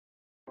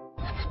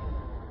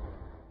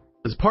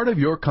Does part of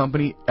your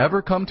company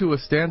ever come to a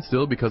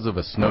standstill because of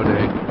a snow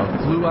day,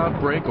 a flu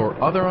outbreak, or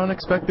other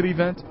unexpected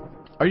event?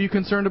 Are you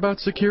concerned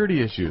about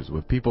security issues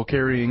with people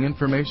carrying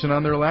information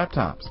on their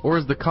laptops? Or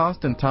is the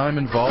cost and time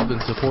involved in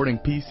supporting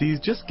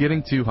PCs just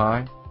getting too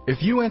high?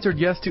 If you answered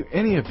yes to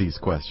any of these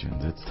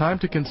questions, it's time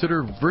to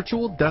consider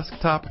Virtual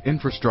Desktop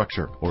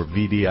Infrastructure, or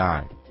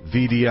VDI.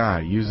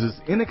 VDI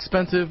uses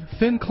inexpensive,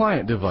 thin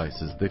client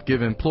devices that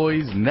give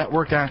employees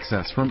network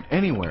access from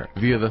anywhere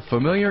via the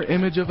familiar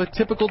image of a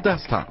typical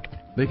desktop.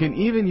 They can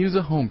even use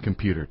a home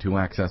computer to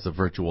access a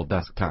virtual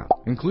desktop,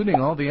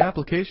 including all the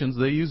applications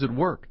they use at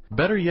work.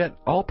 Better yet,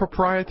 all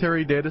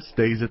proprietary data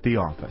stays at the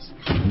office,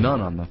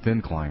 none on the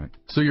thin client.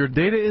 So your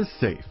data is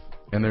safe,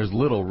 and there's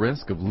little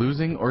risk of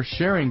losing or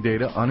sharing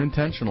data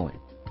unintentionally.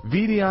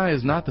 VDI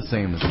is not the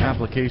same as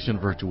application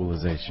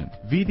virtualization.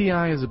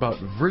 VDI is about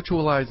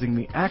virtualizing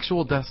the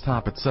actual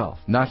desktop itself,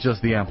 not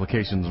just the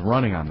applications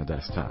running on the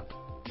desktop.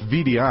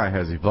 VDI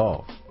has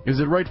evolved. Is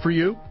it right for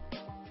you?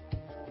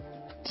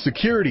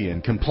 Security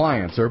and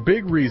compliance are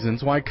big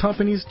reasons why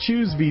companies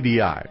choose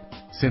VDI.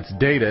 Since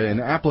data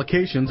and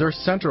applications are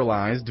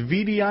centralized,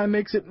 VDI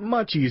makes it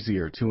much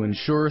easier to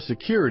ensure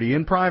security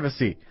and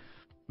privacy.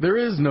 There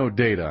is no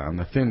data on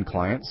the thin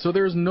client, so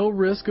there's no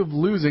risk of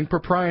losing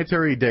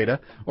proprietary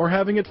data or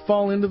having it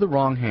fall into the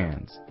wrong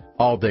hands.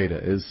 All data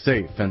is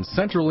safe and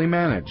centrally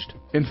managed.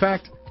 In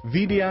fact,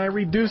 VDI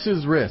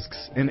reduces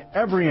risks in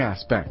every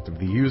aspect of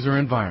the user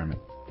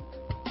environment.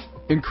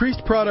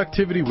 Increased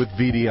productivity with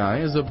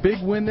VDI is a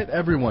big win that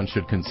everyone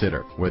should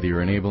consider. Whether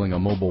you're enabling a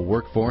mobile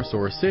workforce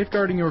or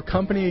safeguarding your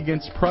company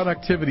against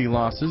productivity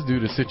losses due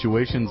to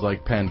situations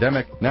like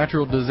pandemic,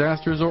 natural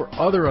disasters, or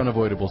other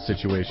unavoidable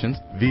situations,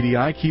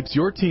 VDI keeps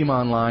your team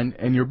online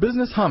and your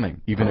business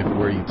humming, even if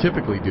where you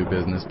typically do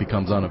business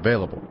becomes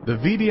unavailable. The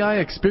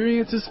VDI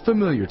experience is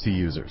familiar to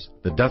users.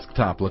 The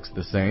desktop looks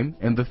the same,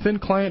 and the thin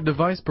client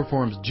device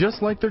performs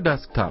just like their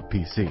desktop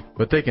PC.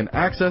 But they can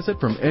access it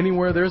from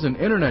anywhere there's an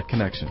internet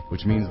connection,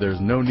 which means there's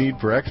no need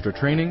for extra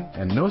training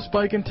and no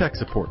spike in tech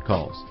support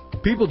calls.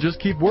 People just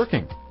keep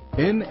working,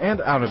 in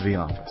and out of the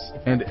office.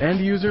 And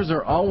end users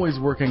are always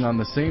working on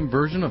the same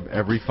version of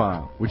every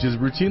file, which is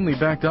routinely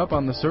backed up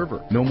on the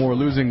server. No more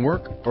losing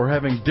work or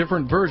having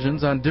different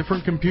versions on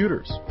different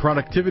computers.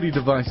 Productivity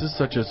devices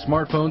such as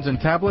smartphones and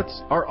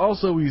tablets are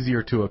also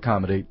easier to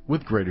accommodate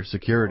with greater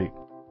security.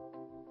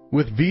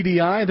 With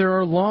VDI, there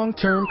are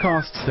long-term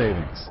cost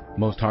savings.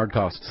 Most hard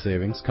cost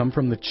savings come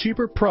from the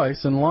cheaper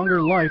price and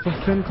longer life of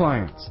thin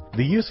clients.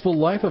 The useful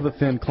life of a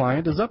thin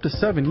client is up to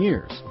 7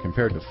 years,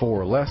 compared to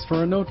 4 or less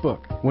for a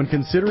notebook. When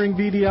considering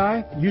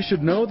VDI, you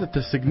should know that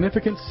the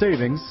significant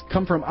savings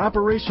come from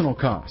operational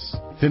costs.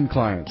 Thin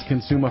clients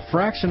consume a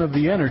fraction of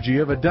the energy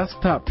of a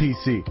desktop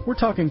PC. We're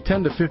talking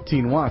 10 to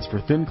 15 watts for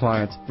thin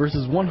clients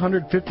versus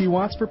 150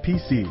 watts for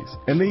PCs.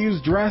 And they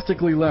use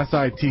drastically less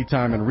IT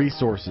time and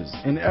resources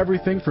in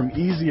everything from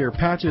easier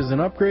patches and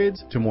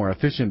upgrades to more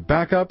efficient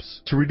backups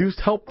to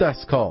reduced help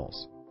desk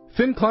calls.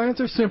 Thin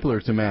clients are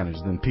simpler to manage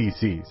than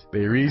PCs. They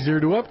are easier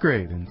to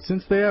upgrade, and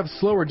since they have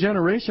slower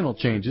generational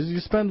changes, you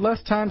spend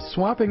less time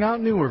swapping out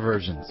newer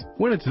versions.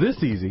 When it's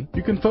this easy,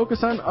 you can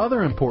focus on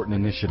other important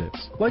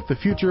initiatives, like the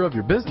future of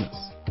your business.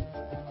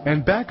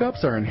 And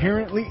backups are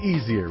inherently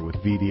easier with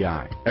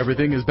VDI.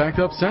 Everything is backed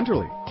up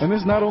centrally, and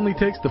this not only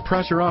takes the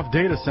pressure off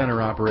data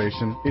center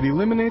operation, it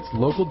eliminates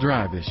local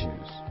drive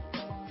issues.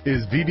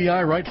 Is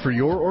VDI right for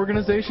your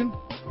organization?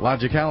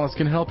 Logicalis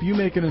can help you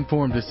make an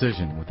informed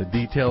decision with a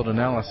detailed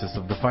analysis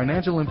of the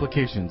financial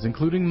implications,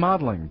 including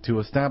modeling to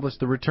establish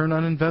the return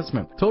on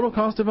investment, total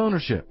cost of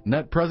ownership,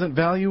 net present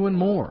value, and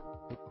more.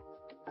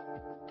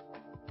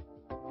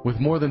 With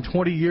more than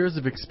 20 years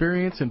of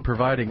experience in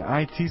providing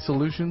IT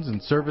solutions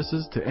and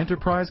services to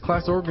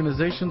enterprise-class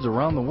organizations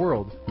around the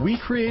world, we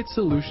create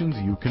solutions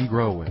you can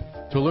grow with.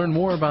 To learn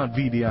more about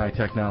VDI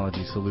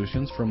technology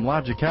solutions from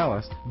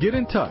Logicalis, get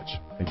in touch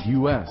at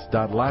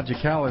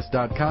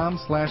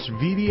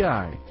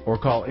us.logicalis.com/VDI or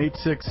call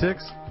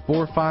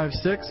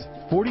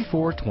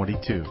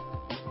 866-456-4422.